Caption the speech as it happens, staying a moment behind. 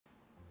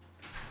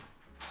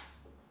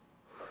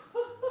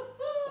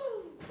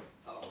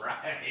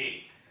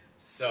Alrighty.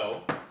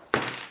 So,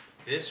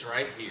 this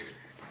right here,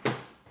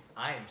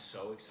 I am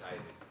so excited.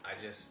 I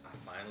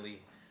finally,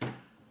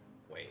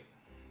 wait.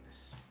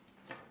 This,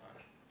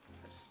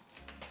 this.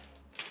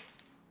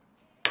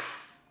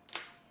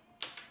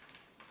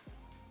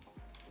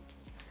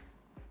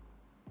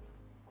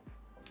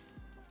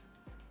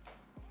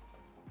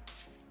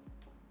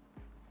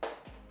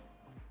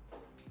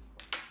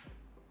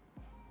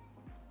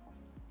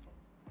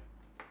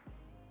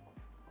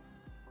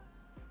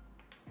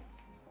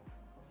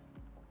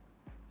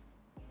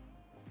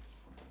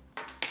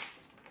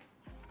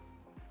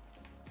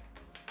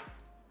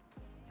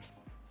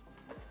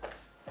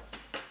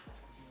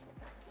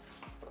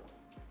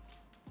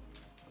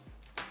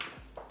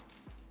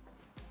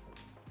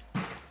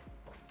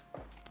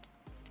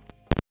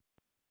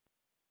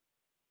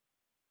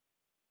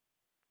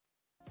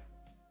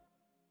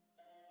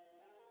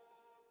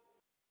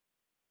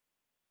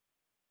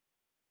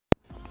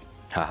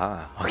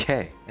 Haha,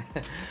 okay.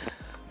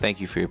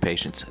 Thank you for your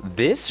patience.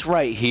 This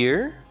right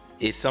here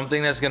is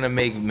something that's gonna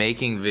make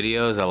making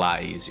videos a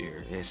lot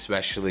easier,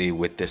 especially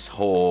with this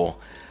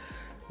whole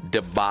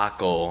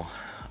debacle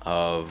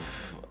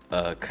of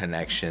a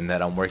connection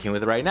that I'm working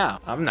with right now.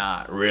 I'm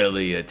not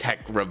really a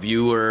tech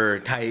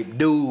reviewer type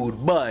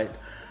dude, but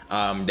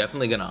I'm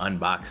definitely gonna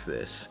unbox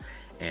this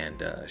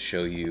and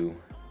show you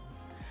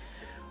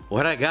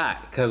what I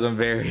got, because I'm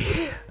very,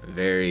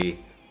 very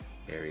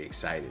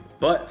excited.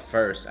 But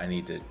first I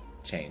need to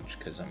change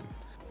because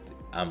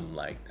I'm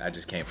like, I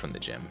just came from the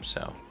gym.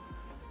 So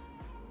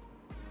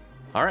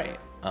all right,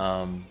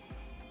 I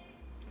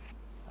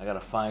gotta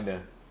find a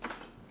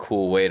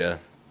cool way to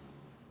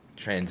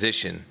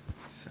transition,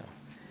 so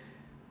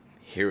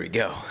here we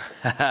go.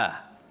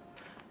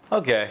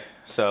 Okay,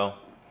 so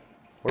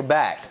we're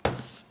back.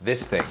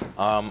 This thing,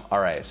 all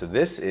right, so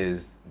this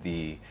is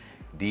the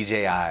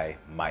DJI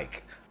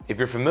Mic. If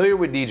you're familiar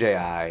with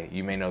DJI,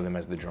 you may know them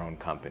as the drone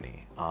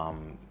company.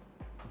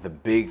 The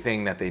big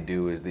thing that they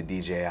do is the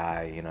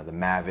DJI, you know, the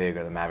Mavic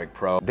or the Mavic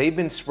Pro. They've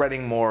been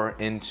spreading more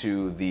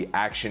into the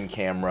action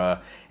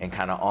camera and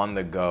kind of on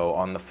the go,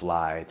 on the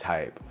fly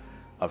type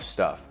of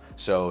stuff.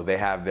 So they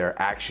have their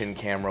action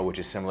camera, which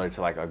is similar to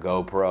like a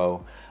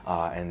GoPro,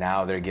 and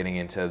now they're getting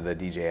into the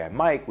DJI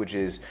Mic, which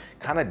is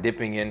kind of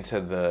dipping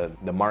into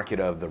the market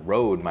of the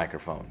Rode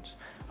microphones.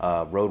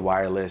 Rode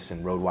Wireless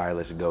and Rode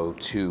Wireless Go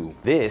 2.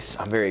 This,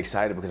 I'm very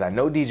excited because I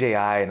know DJI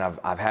and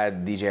I've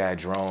had DJI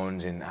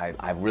drones and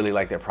I really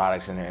like their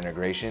products and their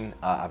integration.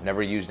 I've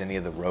never used any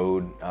of the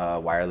Rode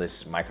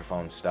wireless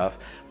microphone stuff,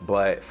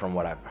 but from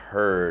what I've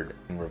heard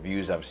and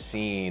reviews I've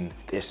seen,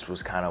 this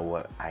was kind of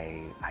what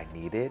I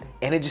needed.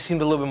 And it just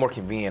seemed a little bit more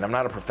convenient. I'm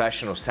not a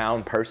professional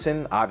sound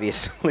person,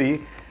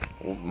 obviously,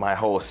 my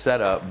whole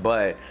setup,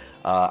 but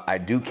I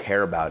do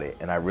care about it,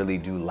 and I really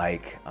do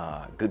like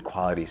good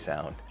quality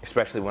sound,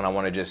 especially when I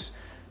want to just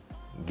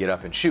get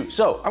up and shoot.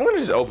 So I'm gonna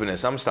just open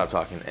this. I'm gonna stop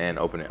talking and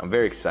open it. I'm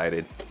very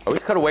excited.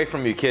 Always cut away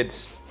from you,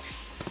 kids.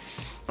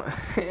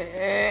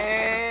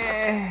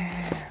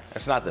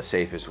 That's not the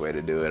safest way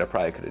to do it. I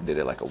probably could have did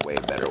it like a way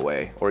better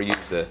way, or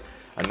used a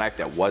knife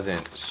that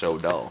wasn't so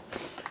dull.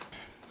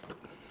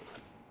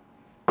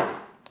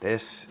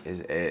 This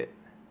is it.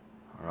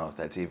 I don't know if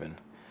that's even,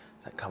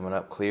 is that coming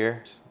up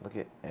clear? Look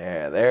at,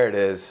 yeah, there it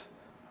is.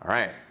 All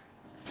right,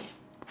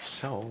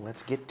 so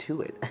let's get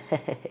to it.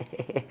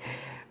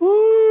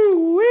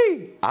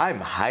 Woo-wee! I'm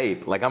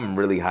hype, like I'm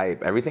really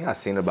hype. Everything I've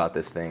seen about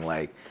this thing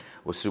like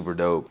was super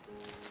dope.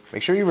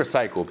 Make sure you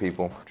recycle,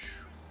 people.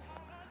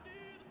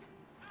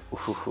 Maybe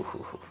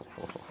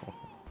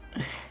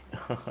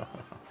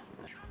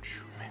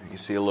you can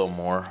see a little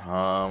more.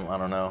 I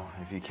don't know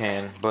if you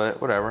can,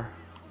 but whatever.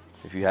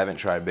 If you haven't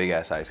tried big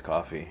ass iced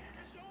coffee,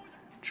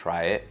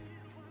 try it.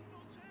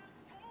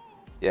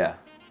 Yeah,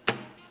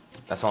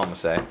 that's all I'm gonna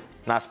say.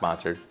 Not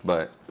sponsored,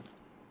 but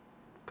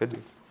could be.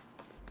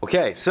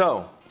 Okay,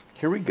 so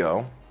here we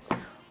go.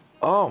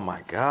 Oh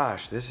my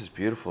gosh, this is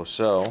beautiful.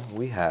 So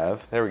we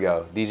have, there we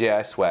go,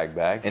 DJI swag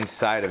bag.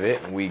 Inside of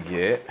it, we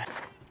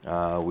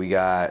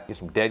got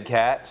some dead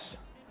cats.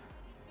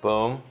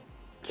 Boom.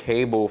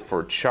 Cable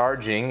for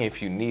charging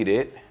if you need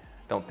it.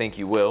 Don't think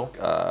you will.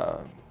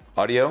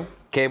 Audio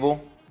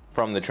cable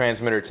from the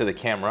transmitter to the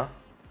camera.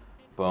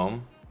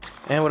 Boom.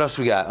 And what else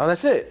we got? Oh,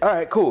 that's it. All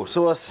right, cool.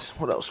 So what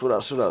else?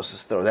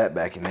 Let's throw that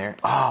back in there.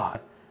 Ah,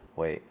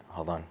 wait,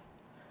 hold on.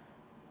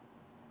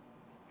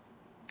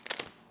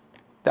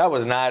 That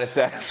was not as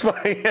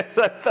satisfying as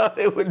I thought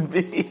it would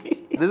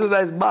be. This is a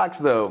nice box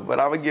though, but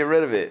I'm gonna get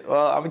rid of it.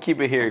 Well, I'm gonna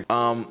keep it here.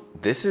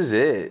 This is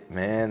it,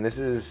 man. This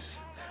is,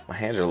 my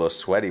hands are a little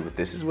sweaty, but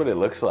this is what it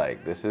looks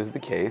like. This is the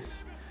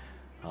case.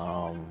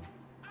 You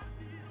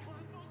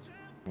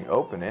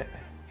open it,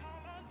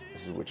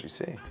 this is what you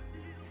see.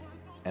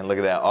 And look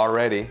at that,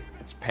 already,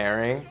 it's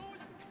pairing,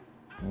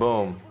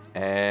 boom.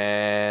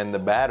 And the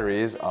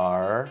batteries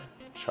are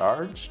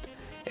charged.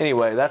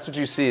 Anyway, that's what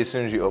you see as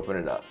soon as you open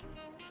it up.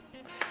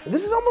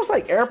 This is almost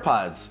like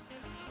AirPods.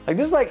 Like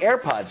this is like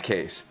AirPods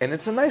case. And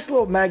it's a nice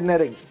little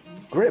magnetic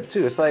grip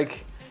too. It's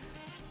like,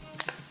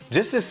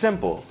 Just as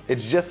simple.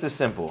 It's just as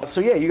simple. So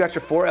yeah, you got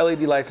your 4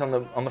 LED lights on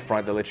the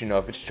front that let you know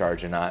if it's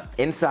charged or not.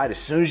 Inside, as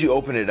soon as you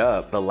open it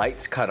up, the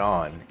lights cut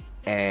on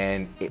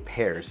and it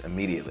pairs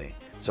immediately.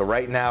 So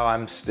right now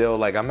I'm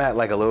at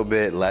like a little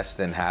bit less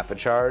than half a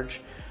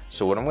charge.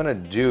 So what I'm gonna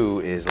do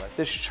is let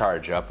this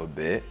charge up a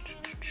bit.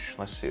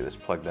 Let's see, let's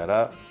plug that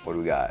up. What do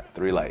we got?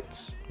 3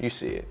 lights. You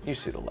see it, you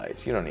see the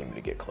lights. You don't need me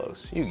to get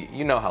close.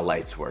 You know how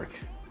lights work,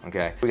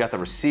 okay? We got the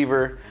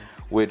receiver,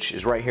 which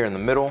is right here in the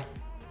middle.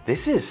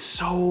 This is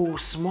so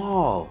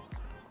small.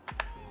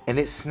 And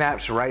it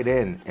snaps right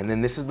in. And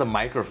then this is the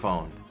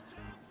microphone.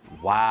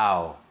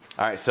 Wow.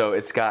 All right, so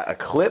it's got a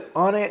clip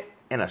on it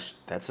and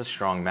that's a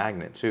strong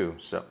magnet too.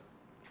 So,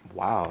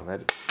 wow,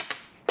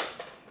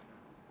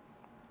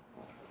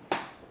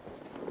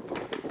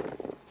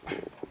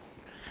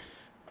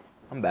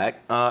 I'm back.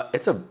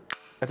 It's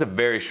a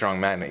very strong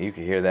magnet. You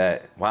can hear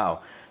that. Wow.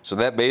 So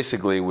that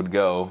basically would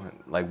go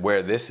like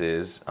where this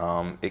is.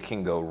 It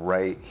can go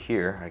right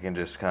here. I can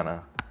just kind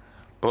of,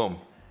 boom,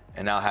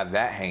 and now have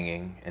that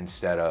hanging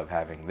instead of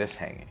having this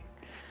hanging.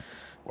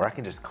 Or I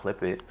can just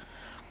clip it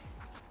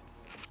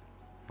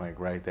like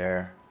right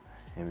there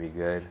and be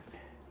good.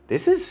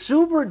 This is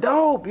super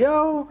dope,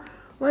 yo.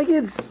 Like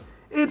it's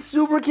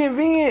super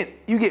convenient.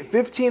 You get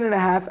 14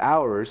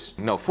 hours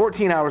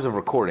of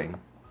recording.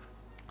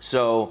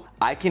 So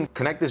I can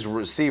connect this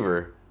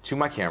receiver to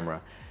my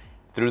camera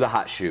through the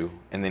hot shoe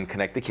and then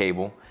connect the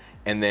cable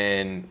and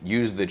then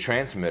use the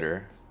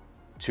transmitter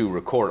to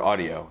record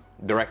audio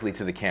directly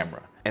to the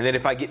camera. And then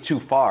if I get too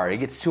far, it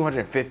gets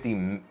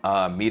 250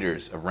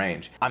 meters of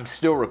range. I'm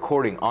still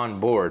recording on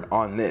board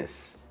on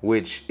this,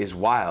 which is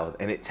wild.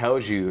 And it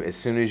tells you as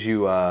soon as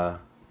you,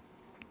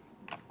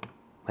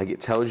 it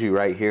tells you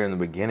right here in the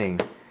beginning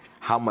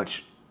how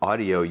much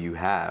audio you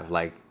have.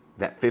 Like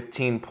that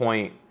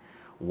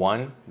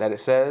 15.1 that it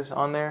says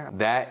on there,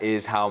 that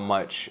is how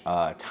much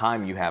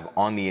time you have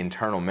on the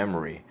internal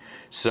memory.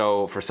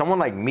 So for someone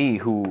like me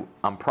who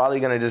I'm probably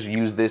gonna just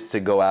use this to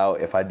go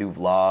out if I do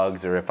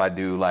vlogs or if I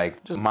do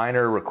like just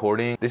minor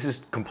recording, this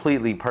is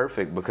completely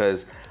perfect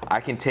because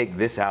I can take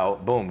this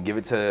out, boom, give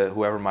it to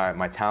whoever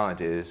my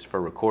talent is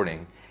for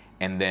recording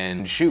and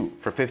then shoot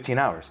for 15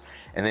 hours.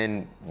 And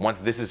then once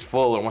this is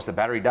full or once the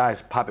battery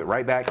dies, pop it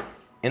right back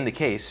in the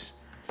case,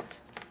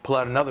 pull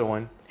out another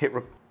one, did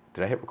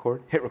I hit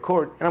record? Hit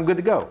record, and I'm good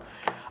to go.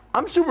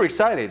 I'm super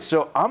excited,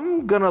 so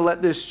I'm gonna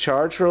let this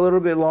charge for a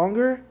little bit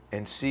longer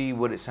and see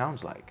what it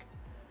sounds like.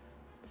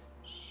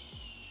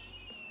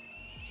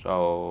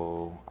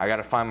 So I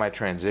gotta find my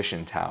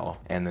transition towel,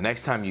 and the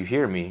next time you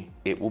hear me,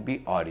 it will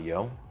be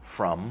audio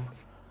from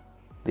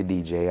the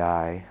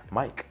DJI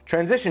Mic.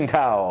 Transition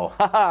towel,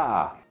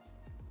 haha!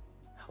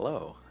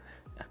 Hello.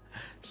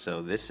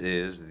 So this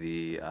is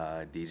the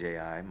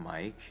DJI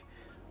Mic.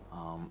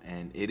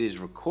 And it is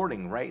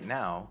recording right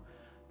now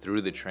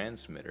through the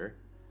transmitter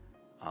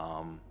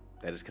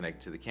that is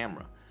connected to the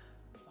camera.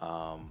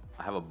 I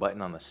have a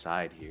button on the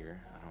side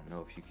here. I don't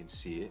know if you can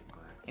see it.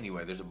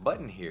 Anyway, there's a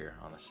button here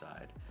on the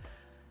side.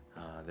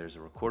 There's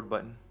a record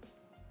button,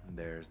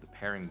 there's the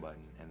pairing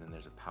button, and then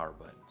there's a power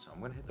button. So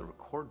I'm gonna hit the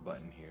record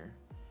button here,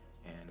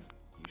 and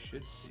you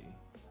should see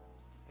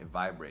it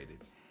vibrated.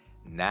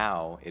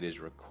 Now it is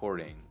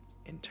recording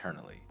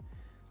internally.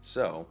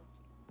 So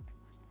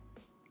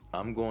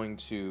I'm going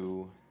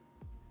to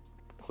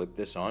clip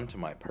this onto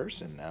my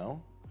person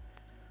now.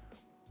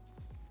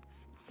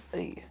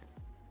 Hey,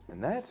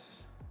 and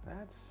it's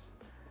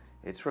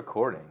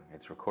recording.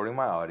 It's recording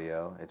my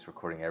audio. It's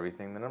recording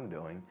everything that I'm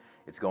doing.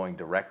 It's going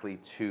directly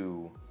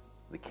to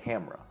the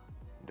camera,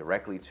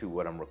 directly to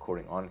what I'm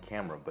recording on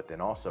camera. But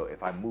then also,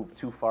 if I move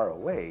too far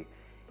away,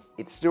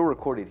 it's still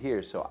recorded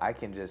here. So I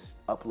can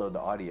just upload the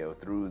audio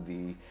through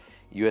the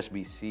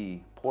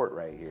USB-C port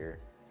right here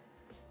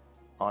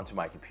onto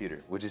my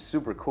computer, which is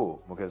super cool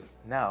because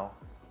now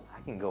I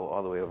can go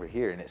all the way over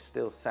here and it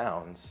still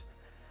sounds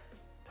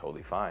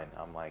totally fine.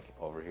 I'm like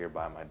over here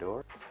by my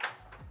door.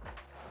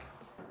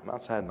 I'm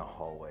outside in the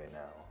hallway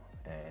now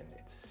and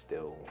it's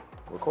still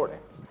recording.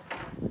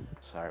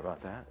 Sorry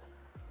about that.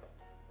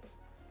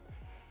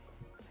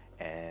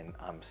 And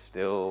I'm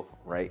still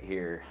right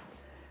here.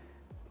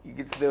 You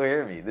can still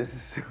hear me. This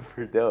is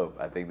super dope.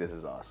 I think this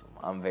is awesome.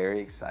 I'm very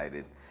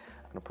excited.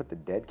 I'm gonna put the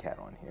dead cat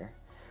on here.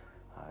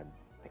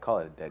 They call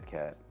it a dead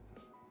cat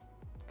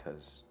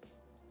because,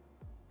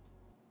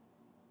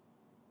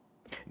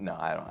 no,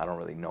 I don't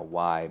really know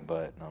why,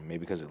 but maybe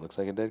because it looks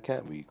like a dead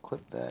cat. We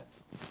clip that,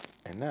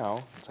 and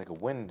now it's like a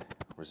wind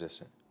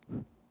resistant.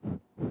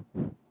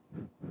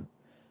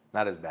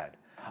 Not as bad.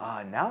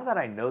 Now that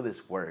I know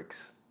this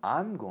works,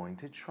 I'm going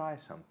to try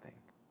something.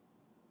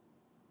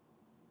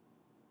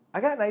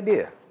 I got an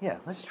idea. Yeah,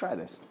 let's try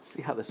this. Let's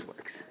see how this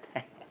works.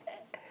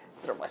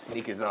 Throw my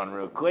sneakers on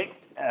real quick.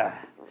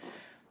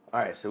 All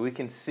right, so we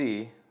can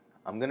see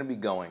I'm gonna be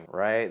going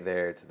right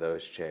there to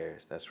those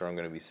chairs. That's where I'm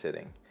gonna be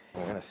sitting.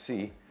 We're gonna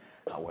see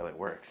how well it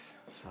works.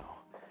 So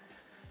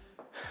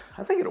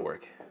I think it'll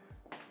work.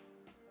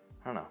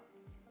 I don't know.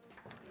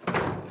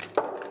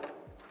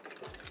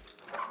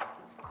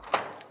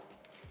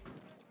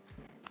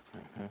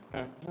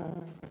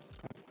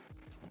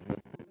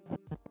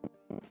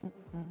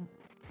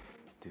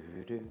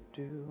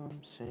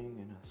 I'm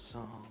singing a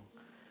song.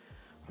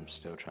 I'm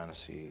still trying to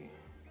see.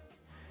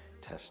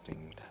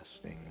 Testing.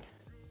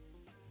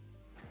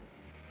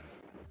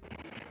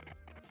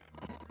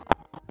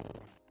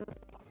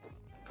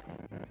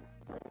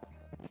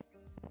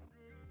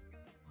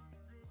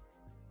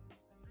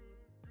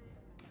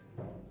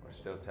 We're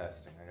still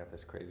testing. I got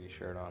this crazy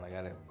shirt on. I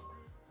got it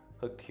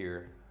hooked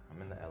here.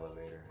 I'm in the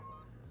elevator.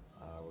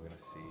 We're gonna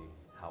see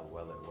how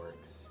well it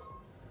works.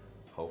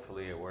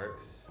 Hopefully it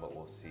works, but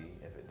we'll see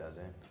if it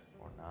doesn't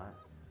or not.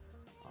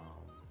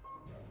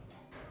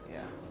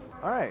 Yeah.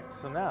 All right,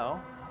 so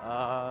now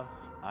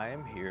I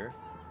am here,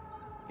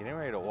 getting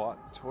ready to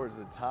walk towards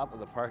the top of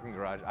the parking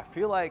garage. I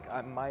feel like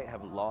I might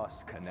have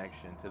lost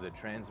connection to the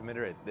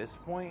transmitter at this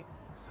point,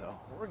 so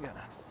we're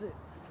gonna sit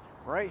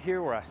right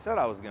here where I said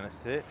I was gonna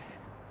sit,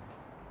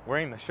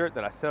 wearing the shirt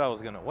that I said I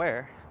was gonna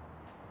wear,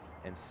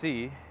 and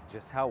see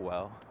just how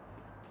well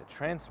the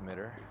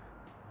transmitter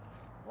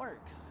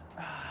works.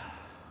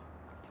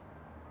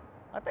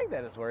 I think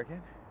that it's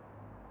working.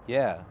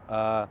 Yeah,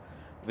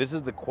 this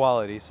is the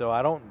quality, so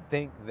I don't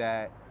think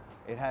that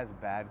it has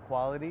bad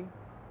quality.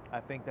 I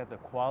think that the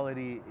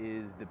quality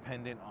is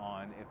dependent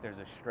on if there's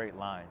a straight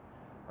line,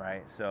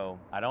 right? So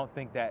I don't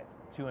think that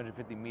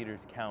 250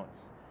 meters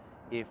counts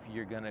if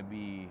you're gonna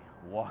be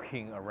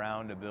walking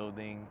around a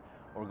building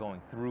or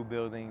going through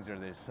buildings or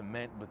there's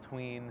cement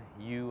between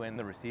you and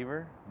the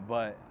receiver.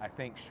 But I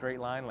think straight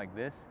line like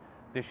this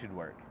should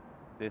work.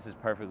 This is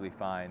perfectly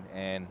fine,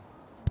 and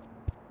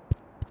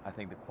I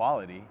think the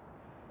quality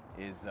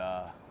is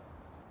all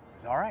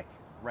right.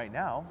 Right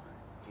now,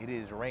 it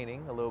is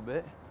raining a little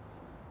bit.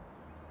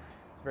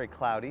 It's very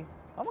cloudy.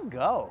 I'm gonna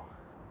go.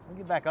 I'm gonna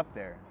get back up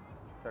there,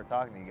 start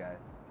talking to you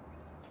guys.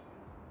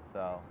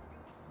 So,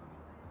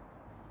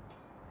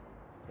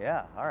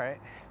 yeah, all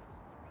right.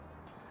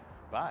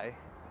 Bye.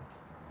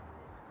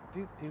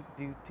 Do.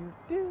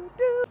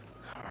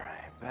 All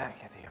right,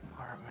 back at the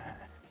apartment.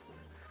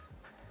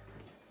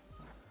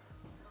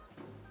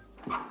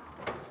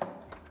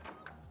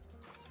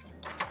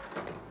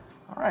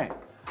 All right,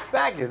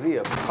 back at the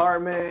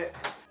apartment.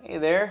 Hey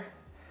there.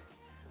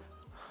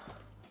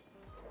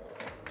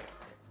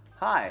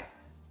 Hi.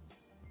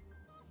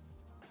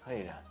 How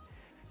you doing?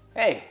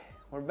 Hey,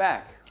 we're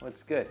back.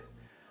 What's good?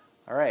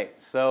 All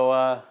right,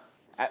 so,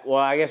 well,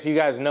 I guess you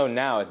guys know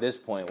now at this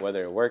point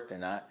whether it worked or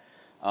not.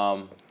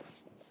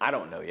 I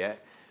don't know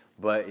yet,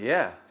 but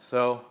yeah,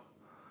 so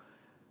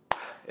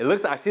it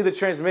looks, I see the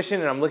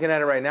transmission and I'm looking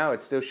at it right now.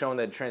 It's still showing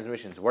that the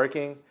transmission's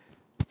working.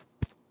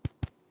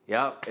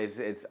 Yep,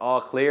 it's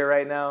all clear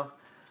right now.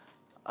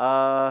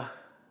 I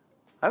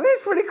think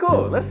it's pretty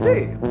cool. Let's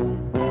see.